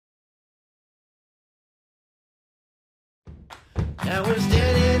And we're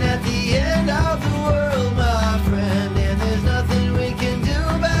standing at the end of the world, my friend, and there's nothing we can do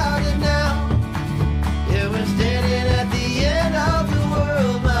about it now. Yeah, we're standing at the end of the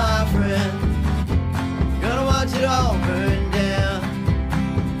world, my friend. Gonna watch it all burn down.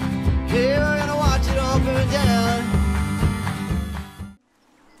 Yeah, we're gonna watch it all burn down.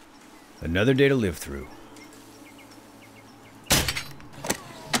 Another day to live through.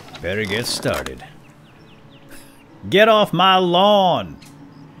 Better get started. Get off my lawn!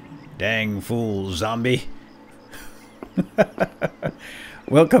 Dang fool, zombie.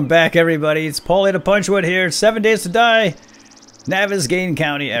 Welcome back, everybody. It's Paulina Punchwood here. 7 Days to Die, Navezgane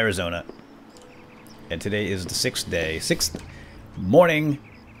County, Arizona. And today is the 6th day. 6th morning,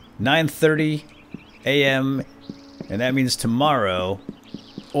 9:30 a.m. And that means tomorrow,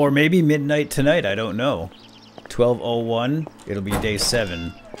 or maybe midnight tonight, I don't know. 12:01, it'll be day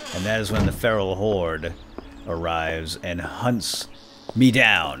 7. And that is when the feral horde arrives and hunts me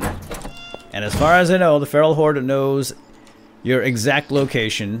down. And as far as I know, the feral horde knows your exact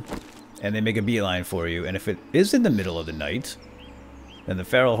location, and they make a beeline for you. And if it is in the middle of the night, then the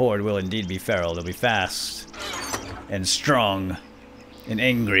feral horde will indeed be feral. They'll be fast and strong and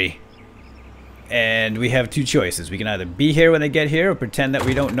angry. And we have two choices. We can either be here when they get here or pretend that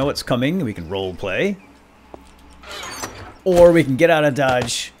we don't know it's coming. We can role play. Or we can get out of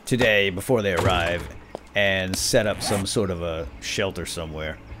Dodge today before they arrive and set up some sort of a shelter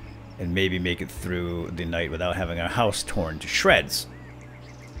somewhere and maybe make it through the night without having our house torn to shreds.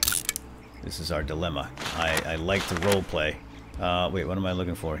 This is our dilemma. I like to roleplay. Wait, what am I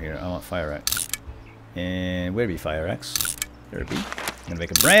looking for here? I want Fire Axe. And where'd it be Fire Axe? There it be. I'm gonna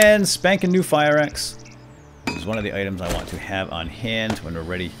make a brand spanking new Fire Axe. This is one of the items I want to have on hand when we're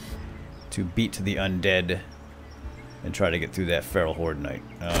ready to beat the undead and try to get through that feral horde night.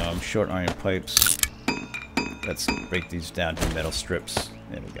 Short iron pipes. Let's break these down to metal strips.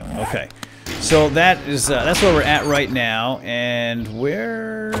 There we go. Okay, so that is that's where we're at right now. And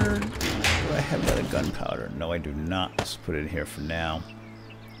where do I have another gunpowder? No, I do not. Let's put it in here for now.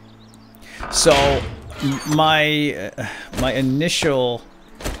 So my initial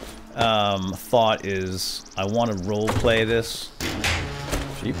thought is I want to role play this.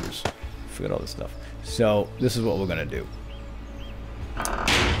 Jeepers, forget all this stuff. So this is what we're gonna do.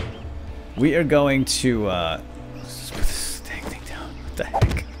 We are going to let's put this dang thing down. What the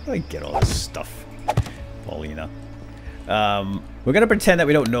heck? How do I get all this stuff, Paulina? We're gonna pretend that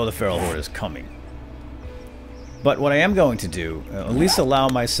we don't know the feral horde is coming. But what I am going to do, at least allow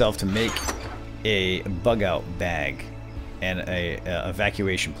myself to make a bug out bag and a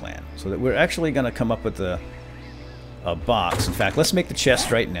evacuation plan, so that we're actually gonna come up with a box. In fact, let's make the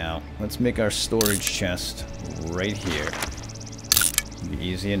chest right now. Let's make our storage chest right here. It'll be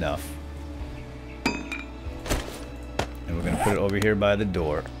easy enough. And we're gonna put it over here by the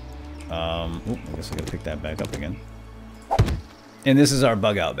door. I guess I gotta pick that back up again. And this is our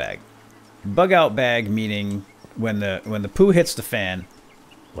bug out bag. Bug out bag meaning when the poo hits the fan.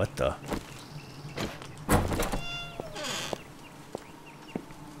 What the?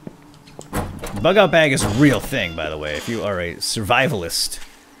 Bug out bag is a real thing, by the way. If you are a survivalist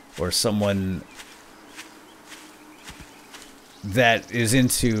or someone that is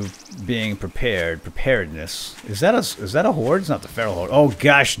into being preparedness. Is that a horde? It's not the feral horde. Oh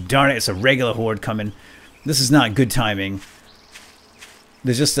gosh darn it, it's a regular horde coming. This is not good timing.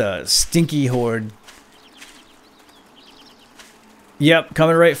 There's just a stinky horde. Yep,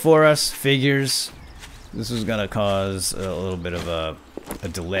 coming right for us. Figures. This is gonna cause a little bit of a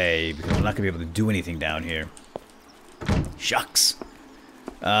delay because I'm not gonna be able to do anything down here. Shucks.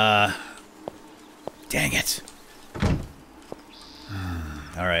 Dang it.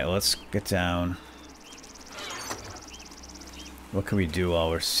 Alright, let's get down. What can we do while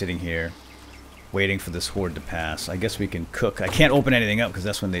we're sitting here waiting for this horde to pass? I guess we can cook. I can't open anything up because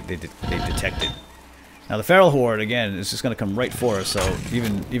that's when they detect it. Now the feral horde, again, is just going to come right for us, so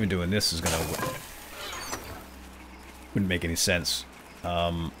even doing this is going to... wouldn't make any sense.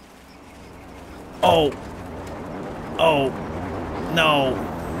 Oh! No!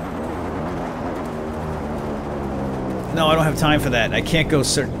 No, I don't have time for that. I can't go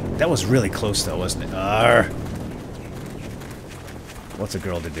certain... That was really close, though, wasn't it? Arr! What's a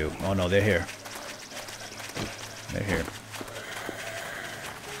girl to do? Oh, no, they're here. They're here.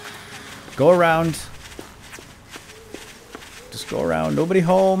 Go around. Just go around. Nobody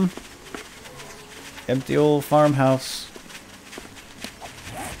home. Empty old farmhouse.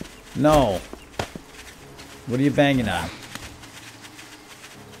 No. What are you banging on?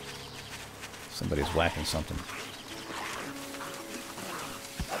 Somebody's whacking something.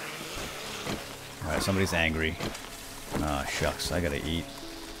 Alright, somebody's angry. Ah, shucks, I gotta eat.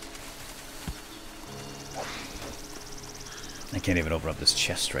 I can't even open up this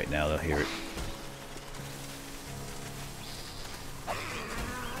chest right now, they'll hear it.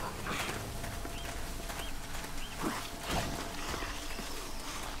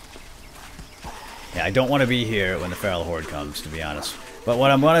 Yeah, I don't want to be here when the feral horde comes, to be honest. But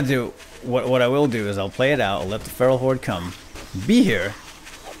what I'm gonna do, what I will do is I'll play it out, I'll let the feral horde come, be here,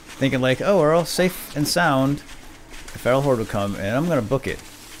 thinking like, oh, we're all safe and sound. The feral horde will come, and I'm gonna book it.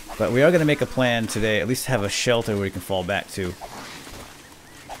 But we are gonna make a plan today, at least have a shelter where you can fall back to.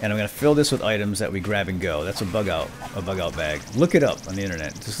 And I'm gonna fill this with items that we grab and go. That's a bug out bag. Look it up on the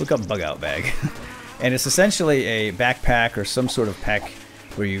internet. Just look up bug out bag. And it's essentially a backpack or some sort of pack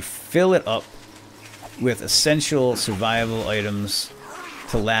where you fill it up with essential survival items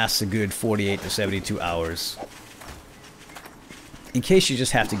to last a good 48 to 72 hours. In case you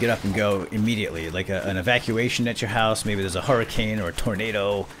just have to get up and go immediately, like an evacuation at your house, maybe there's a hurricane or a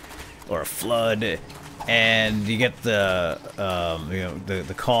tornado or a flood, and you get the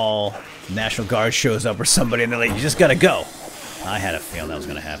the call, National Guard shows up or somebody, and they're like, you just gotta go. I had a feeling that was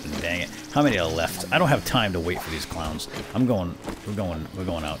gonna happen. Dang it! How many are left? I don't have time to wait for these clowns. We're going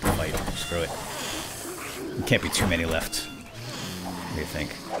out to fight. Screw it. There can't be too many left. What do you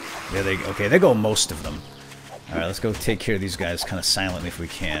think? Okay, there go most of them. Alright, let's go take care of these guys kind of silently if we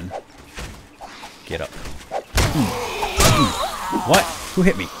can. Get up. What? Who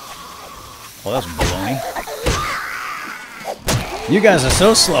hit me? Oh, that's baloney. You guys are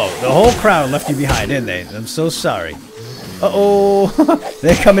so slow. The whole crowd left you behind, didn't they? I'm so sorry. Uh-oh!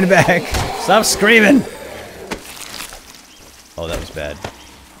 They're coming back. Stop screaming! Oh, that was bad.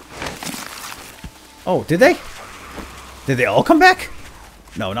 Oh, did they? Did they all come back?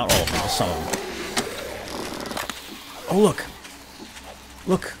 No, not all of them. Just some of them. Oh, look.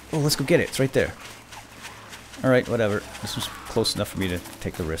 Look. Oh, let's go get it. It's right there. Alright, whatever. This was close enough for me to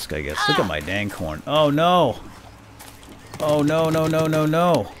take the risk, I guess. Look at my dang corn. Oh, no. Oh, no, no, no, no,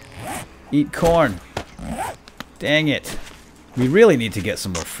 no. Eat corn. Dang it. We really need to get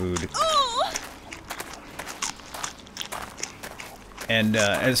some more food. And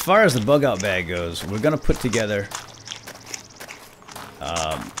as far as the bug out bag goes, we're going to put together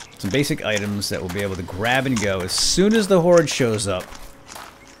some basic items that we'll be able to grab and go. As soon as the horde shows up,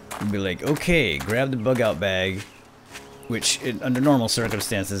 we'll be like, okay, grab the bug out bag, which under normal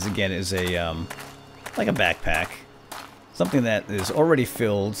circumstances, again, is a like a backpack. Something that is already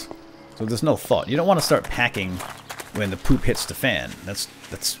filled, so there's no thought. You don't want to start packing when the poop hits the fan. That's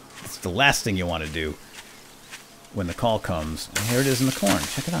the last thing you want to do when the call comes. And here it is in the corn.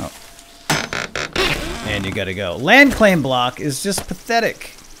 Check it out. And you gotta go. Land claim block is just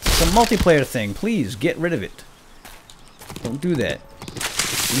pathetic. It's a multiplayer thing. Please, get rid of it. Don't do that.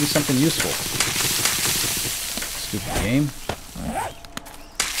 Give me something useful. Stupid game.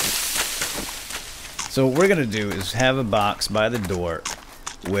 So what we're gonna do is have a box by the door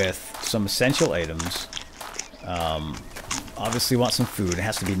with some essential items. Obviously want some food. It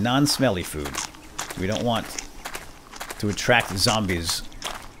has to be non-smelly food. We don't want to attract zombies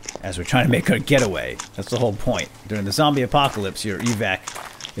as we're trying to make our getaway. That's the whole point. During the zombie apocalypse, your evac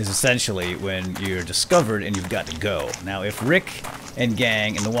is essentially when you're discovered and you've got to go. Now, if Rick and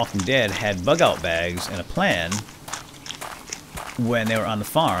gang in The Walking Dead had bug-out bags and a plan when they were on the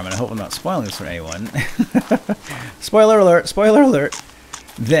farm, and I hope I'm not spoiling this for anyone, spoiler alert,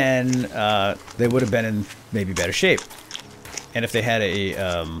 then they would have been in maybe better shape. And if they had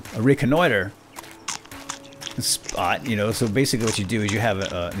a reconnoiter spot, you know, so basically what you do is you have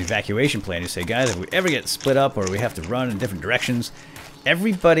an evacuation plan. You say, guys, if we ever get split up or we have to run in different directions,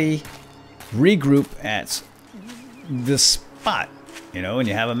 everybody regroup at the spot, you know, and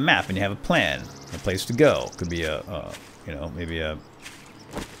you have a map and you have a plan, a place to go. Could be you know, maybe a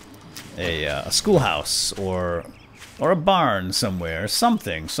schoolhouse or a barn somewhere,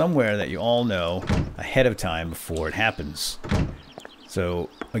 somewhere that you all know ahead of time before it happens. So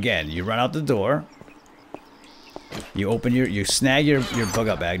again, you run out the door. You open you snag your bug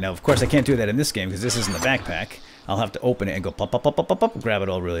out bag. Now, of course, I can't do that in this game because this isn't a backpack. I'll have to open it and go pop, pop, pop, pop, pop, pop, grab it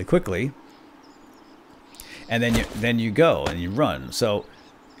all really quickly. And then you go and you run. So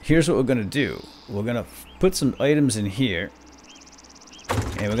here's what we're gonna do. We're gonna put some items in here,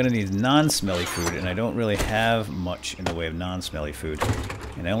 and we're gonna need non-smelly food. And I don't really have much in the way of non-smelly food.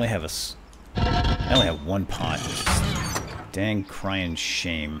 And I only have one pot. Dang crying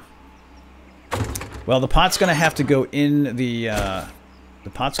shame. Well, the pot's gonna have to go in the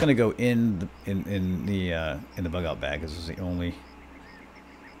pot's gonna go in the bug out bag. This is the only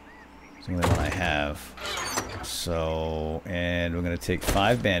one I have. So, and we're gonna take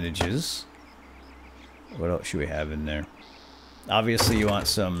 5 bandages. What else should we have in there? Obviously, you want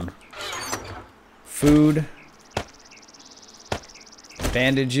some food,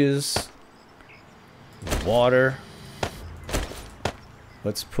 bandages, water.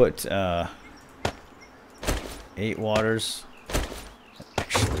 Let's put 8 waters.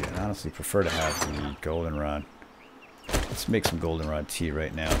 Actually, I honestly prefer to have the goldenrod. Let's make some goldenrod tea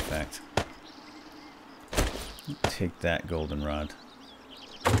right now, in fact. Take that goldenrod.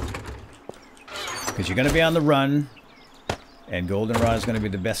 Because you're going to be on the run, and goldenrod is going to be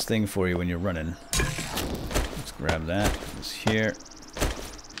the best thing for you when you're running. Let's grab that. It's here.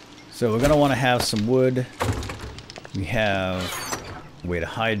 So we're going to want to have some wood. We have a way to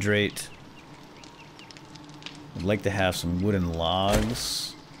hydrate. I'd like to have some wooden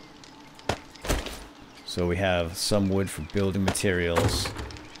logs. So we have some wood for building materials.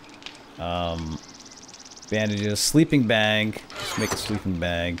 Bandages, sleeping bag. Let's make a sleeping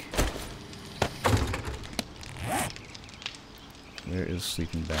bag. Where is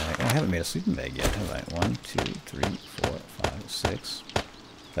sleeping bag? Oh, I haven't made a sleeping bag yet, have I? 1, 2, 3, 4, 5, 6.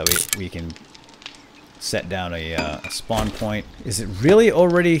 That way we can set down a spawn point. Is it really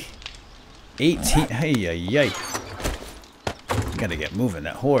already 18? Hey, yay. Gotta get moving.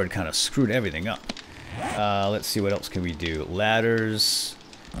 That horde kind of screwed everything up. Let's see, what else can we do? Ladders.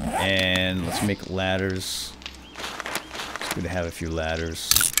 And let's make ladders. It's good to have a few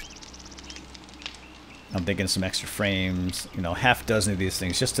ladders. I'm thinking some extra frames. You know, half dozen of these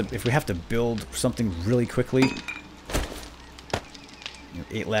things. Just to, if we have to build something really quickly. You know,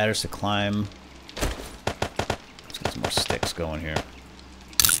 8 ladders to climb. Let's get some more sticks going here.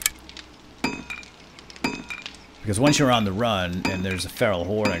 Because once you're on the run and there's a feral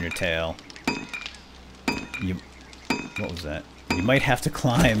horde on your tail, what was that? You might have to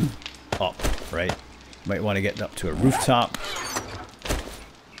climb up, right? You might want to get up to a rooftop.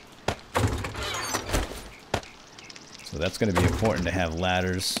 So that's going to be important to have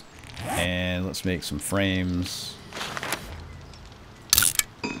ladders. And let's make some frames.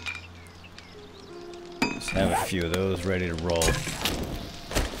 Let's have a few of those ready to roll.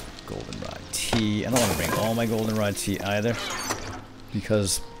 Goldenrod tea. I don't want to bring all my goldenrod tea either,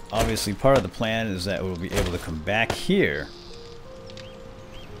 because obviously part of the plan is that we'll be able to come back here.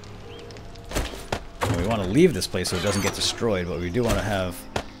 And we want to leave this place so it doesn't get destroyed, but we do want to have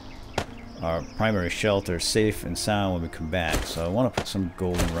our primary shelter safe and sound when we come back. So I want to put some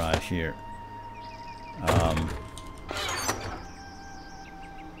goldenrod here.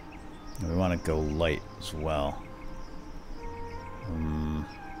 We want to go light as well.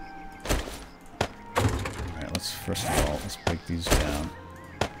 Alright, let's first of all, let's break these down.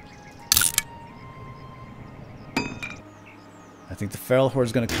 I think the feral horde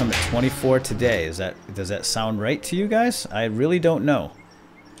is going to come at 24 today. Does that sound right to you guys? I really don't know.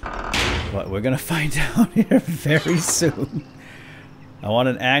 But we're going to find out here very soon. I want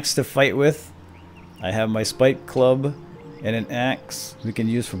an axe to fight with. I have my spike club and an axe we can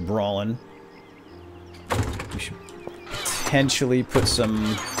use for brawling. We should potentially put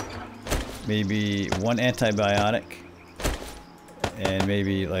some, maybe 1 antibiotic and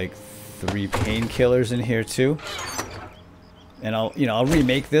maybe like 3 painkillers in here too. And I'll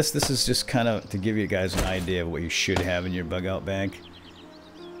remake this. This is just kind of to give you guys an idea of what you should have in your bug out bag.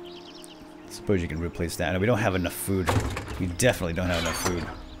 I suppose you can replace that. And we don't have enough food. We definitely don't have enough food.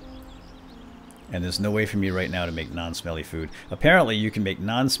 And there's no way for me right now to make non-smelly food. Apparently you can make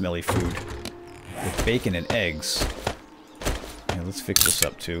non-smelly food with bacon and eggs. Yeah, let's fix this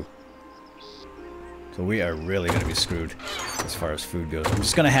up too. So we are really going to be screwed as far as food goes. I'm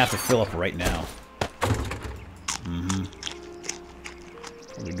just going to have to fill up right now.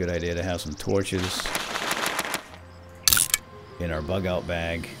 Probably a good idea to have some torches in our bug out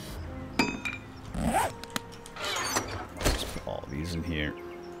bag. Let's just put all of these in here.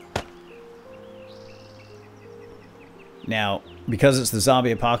 Now, because it's the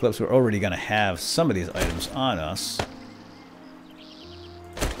zombie apocalypse, we're already going to have some of these items on us.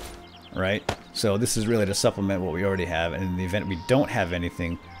 Right? So this is really to supplement what we already have. And in the event we don't have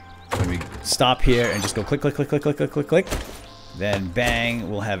anything, when we stop here and just go click, click, click, click, click, click, click, click, then bang,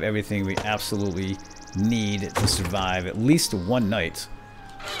 we'll have everything we absolutely need to survive at least 1 night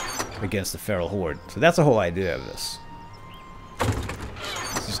against the feral horde. So that's the whole idea of this.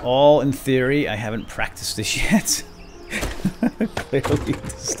 This is all in theory. I haven't practiced this yet. Clearly,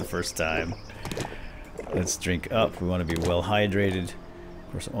 this is the first time. Let's drink up. We want to be well hydrated.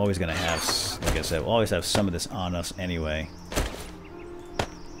 Of course, I'm always going to have, like I said, we'll always have some of this on us anyway.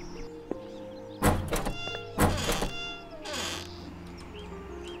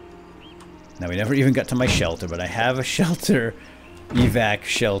 Now, we never even got to my shelter, but I have a shelter, evac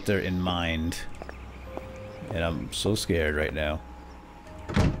shelter in mind. And I'm so scared right now.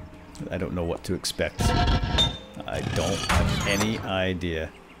 I don't know what to expect. I don't have any idea.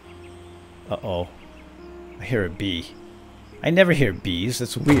 Uh-oh. I hear a bee. I never hear bees.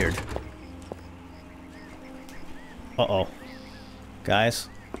 That's weird. Uh-oh. Guys.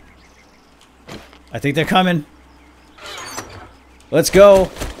 I think they're coming. Let's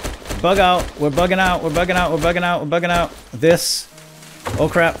go. Bug out. We're bugging out. We're bugging out. We're bugging out. We're bugging out. This. Oh,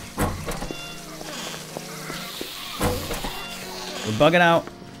 crap. We're bugging out.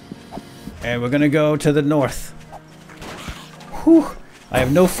 And we're going to go to the north. Whew. I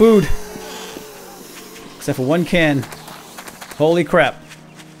have no food. Except for one can. Holy crap.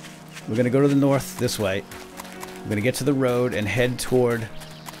 We're going to go to the north this way. I'm going to get to the road and head toward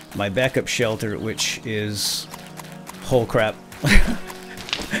my backup shelter, which is... Oh crap.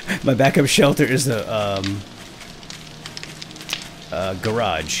 My backup shelter is the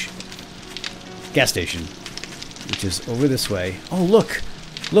garage. Gas station. Which is over this way. Oh look!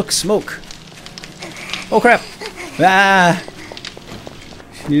 Look, smoke! Oh crap! Ah!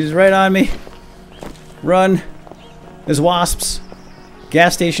 She's right on me. Run! There's wasps.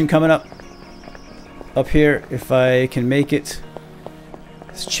 Gas station coming up. Up here, if I can make it.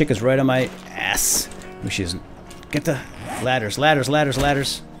 This chick is right on my ass. No, she isn't. Get the ladders, ladders, ladders,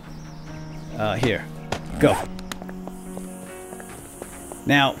 ladders. Here. Go.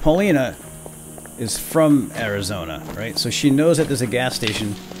 Now, Paulina is from Arizona, right? So she knows that there's a gas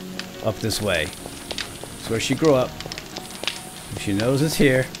station up this way. It's where she grew up. She knows it's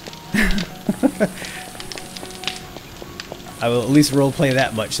here. I will at least roleplay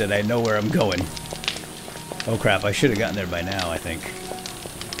that much that I know where I'm going. Oh crap, I should have gotten there by now, I think.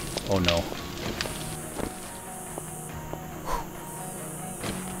 Oh no.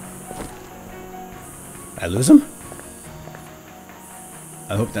 I lose him?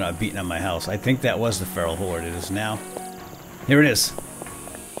 I hope they're not beating on my house. I think that was the feral horde. It is now. Here it is.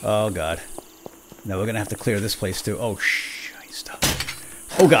 Oh god. Now we're gonna have to clear this place too. Oh shit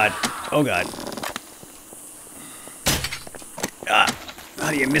stuff. Oh god. Oh god. Ah!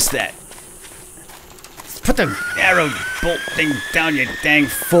 How do you miss that? Put the arrow bolt thing down, you dang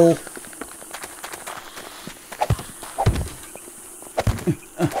fool.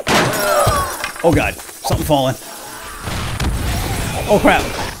 Oh god, something falling. Oh crap,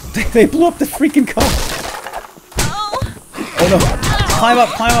 they blew up the freaking car. Oh no, climb up,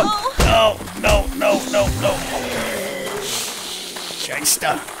 climb up. No, no, no, no, no.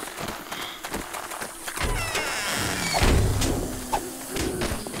 Shyster.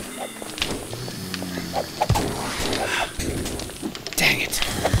 Dang it.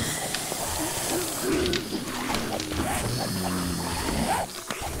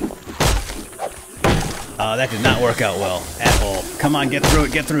 That did not work out well at all. Come on, get through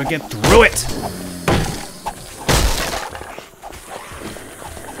it, get through it, get through it!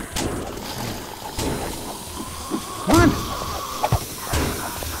 Come on!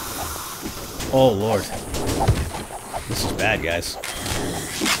 Oh, Lord. This is bad, guys.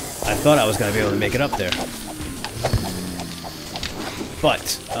 I thought I was going to be able to make it up there.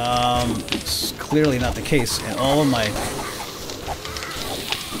 But, it's clearly not the case, and all of my...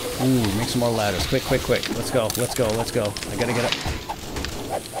 Ooh, make some more ladders. Quick, quick, quick. Let's go, let's go, let's go. I gotta get up.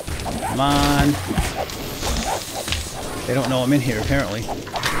 Come on. They don't know I'm in here, apparently.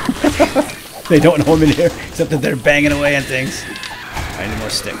 They don't know I'm in here, except that they're banging away on things. I need more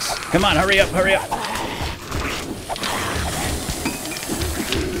sticks. Come on, hurry up, hurry up.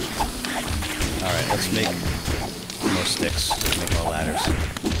 Alright, let's make more sticks. Make more ladders.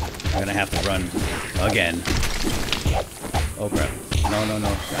 I'm gonna have to run again. Oh crap. No, no,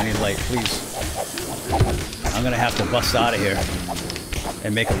 no. I need light, please. I'm gonna have to bust out of here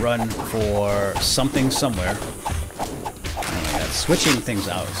and make a run for something somewhere. Oh my god, switching things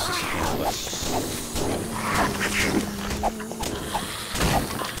out is just a pain in the butt.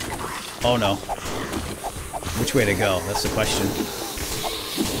 Oh no. Which way to go? That's the question. Do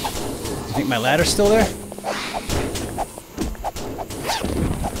you think my ladder's still there?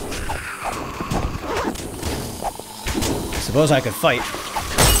 Suppose I could fight.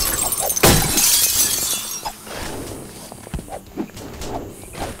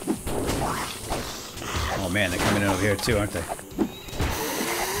 Oh man, they're coming in over here too, aren't they?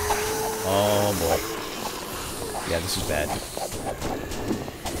 Oh boy. Yeah, this is bad.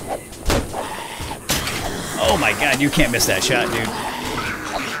 Oh my god, you can't miss that shot, dude.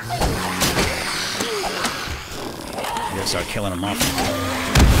 You gotta start killing them off.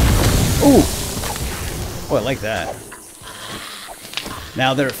 Ooh! Oh, I like that.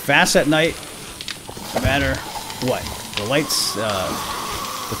 Now, they're fast at night, no matter what. The lights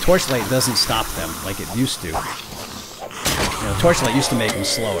The torchlight doesn't stop them like it used to. You know, torchlight used to make them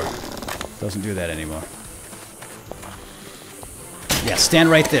slower. Doesn't do that anymore. Yeah, stand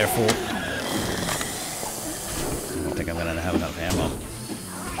right there, fool. I don't think I'm gonna have enough ammo.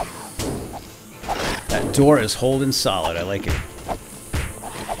 That door is holding solid. I like it.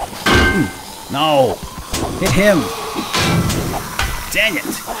 No! Hit him! Dang it!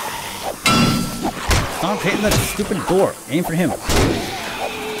 Stop hitting that stupid door. Aim for him.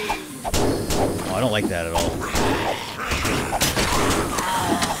 Oh, I don't like that at all.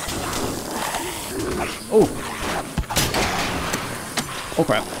 Oh! Oh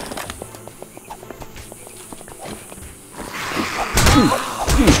crap.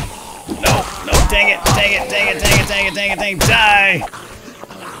 No, no, dang it, dang it, dang it, dang it, dang it, dang it, dang it, die!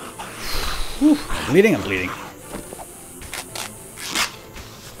 Whew. I'm bleeding, I'm bleeding.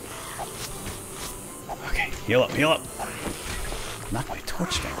 Okay, heal up, heal up. Knock my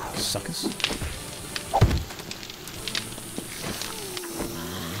torch down, suckers.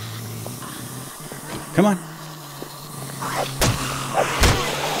 Come on.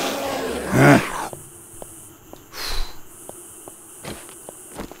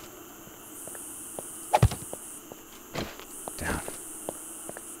 Down.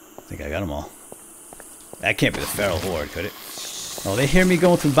 I think I got them all. That can't be the feral horde, could it? Oh, they hear me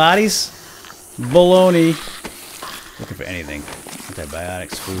going through bodies? Baloney. Looking for anything.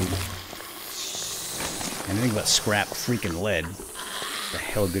 Antibiotics, food. Anything but scrap freaking lead. What the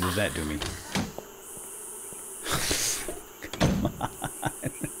hell good does that do me? Come on.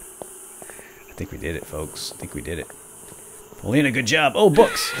 I think we did it, folks. I think we did it. Paulina, good job. Oh,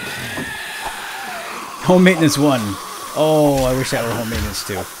 books. Home maintenance 1. Oh, I wish that were home maintenance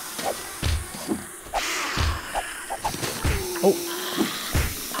 2. Oh.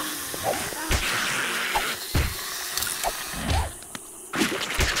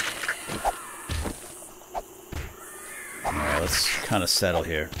 Alright, let's kind of settle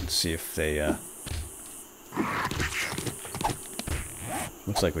here and see if they,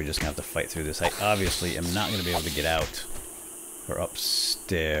 looks like we're just going to have to fight through this. I obviously am not going to be able to get out or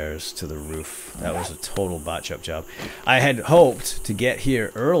upstairs to the roof. That was a total botch-up job. I had hoped to get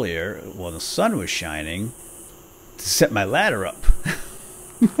here earlier while the sun was shining to set my ladder up.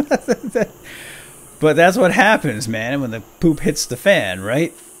 But that's what happens, man, when the poop hits the fan,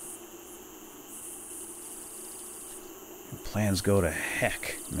 right? Plans go to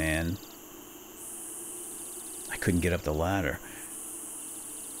heck, man. I couldn't get up the ladder.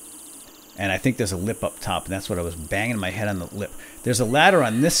 And I think there's a lip up top, and that's what I was banging my head on the lip. There's a ladder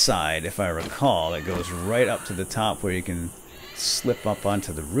on this side, if I recall, that goes right up to the top where you can slip up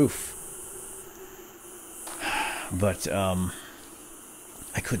onto the roof. But,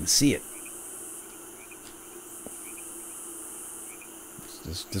 I couldn't see it.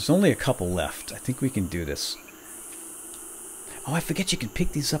 There's only a couple left. I think we can do this. Oh, I forget you can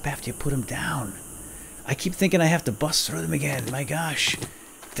pick these up after you put them down. I keep thinking I have to bust through them again. My gosh.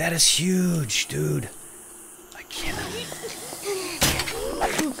 That is huge, dude. I cannot.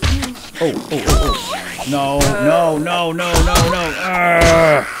 Oh, oh, oh, oh. No, no, no, no, no, no.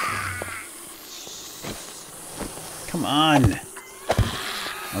 Arrgh. Come on.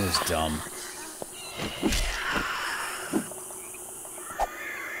 That was dumb.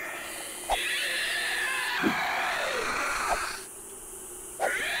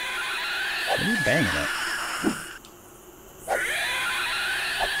 What are you banging at?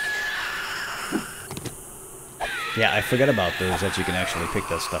 Yeah, I forgot about those, that you can actually pick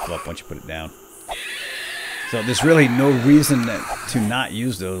that stuff up once you put it down. So there's really no reason to not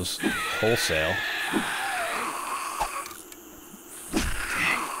use those wholesale.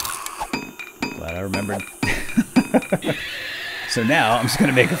 Glad I remembered. So now I'm just going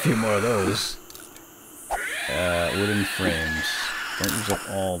to make a few more of those. Wooden frames. Don't use up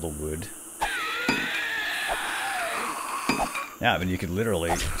all the wood. Yeah, I mean, you could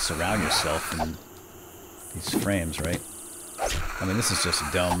literally surround yourself in these frames, right? I mean, this is just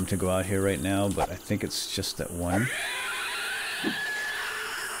dumb to go out here right now, but I think it's just that one.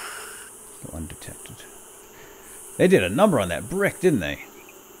 Go undetected. They did a number on that brick, didn't they?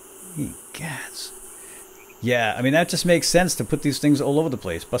 Ye gods. Yeah, I mean, that just makes sense to put these things all over the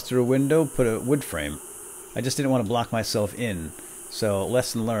place. Bust through a window, put a wood frame. I just didn't want to block myself in. So,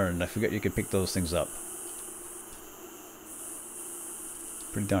 lesson learned. I forgot you could pick those things up.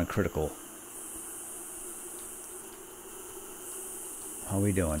 Pretty darn critical. How are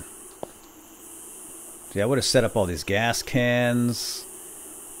we doing? See, I would have set up all these gas cans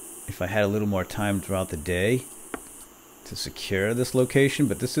if I had a little more time throughout the day to secure this location,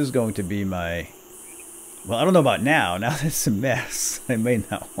 but this is going to be my Well, I don't know about now. Now that it's a mess, I may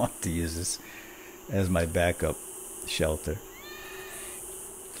not want to use this as my backup shelter.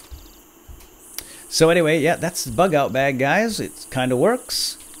 So anyway, yeah, that's the bug out bag, guys. It kind of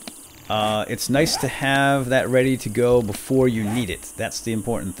works. It's nice to have that ready to go before you need it. That's the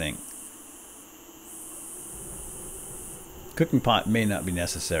important thing. Cooking pot may not be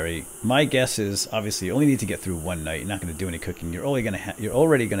necessary. My guess is, obviously, you only need to get through one night. You're not going to do any cooking. You're already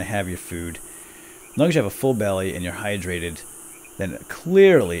going to have your food. As long as you have a full belly and you're hydrated, then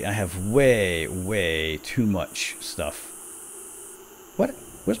clearly I have way, way too much stuff. What?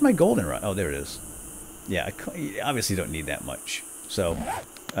 Where's my goldenrod? Oh, there it is. Yeah, I obviously don't need that much. So,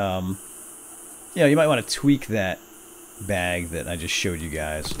 you know, you might want to tweak that bag that I just showed you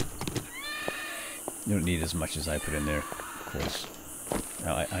guys. You don't need as much as I put in there, of course.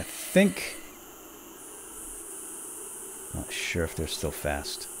 Now, I think... Not sure if they're still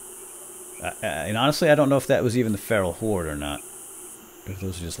fast. And honestly, I don't know if that was even the feral horde or not. If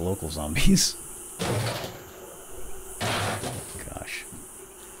those are just local zombies. Gosh.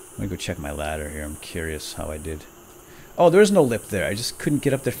 Let me go check my ladder here. I'm curious how I did. Oh, there is no lip there. I just couldn't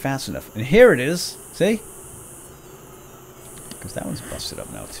get up there fast enough. And here it is. See? Because that one's busted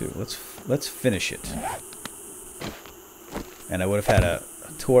up now too. Let's finish it. And I would have had a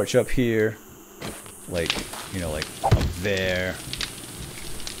torch up here, like, you know, like up there.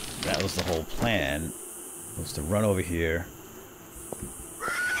 That was the whole plan. Was to run over here.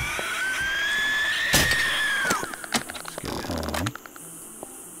 Let's get the hell on.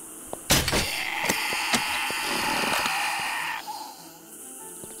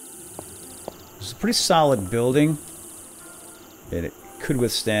 It's a pretty solid building. It could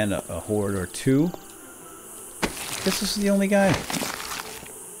withstand a horde or two. This is the only guy.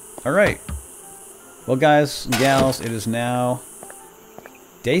 Alright. Well, guys and gals, it is now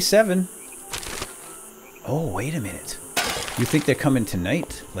day 7. Oh, wait a minute. You think they're coming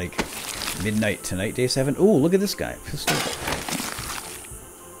tonight? Like, midnight tonight, day 7? Ooh, look at this guy. Pistol.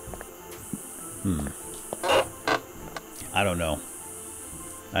 I don't know.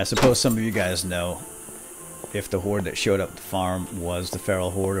 I suppose some of you guys know if the horde that showed up at the farm was the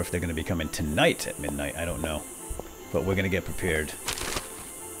feral horde, or if they're going to be coming tonight at midnight. I don't know. But we're going to get prepared.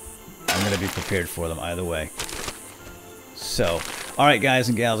 I'm going to be prepared for them either way. So, alright guys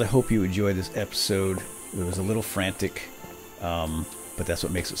and gals, I hope you enjoyed this episode. It was a little frantic, but that's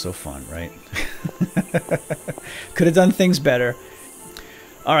what makes it so fun, right? Could have done things better.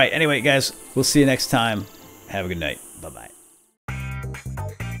 Alright, anyway guys, we'll see you next time. Have a good night. Bye-bye.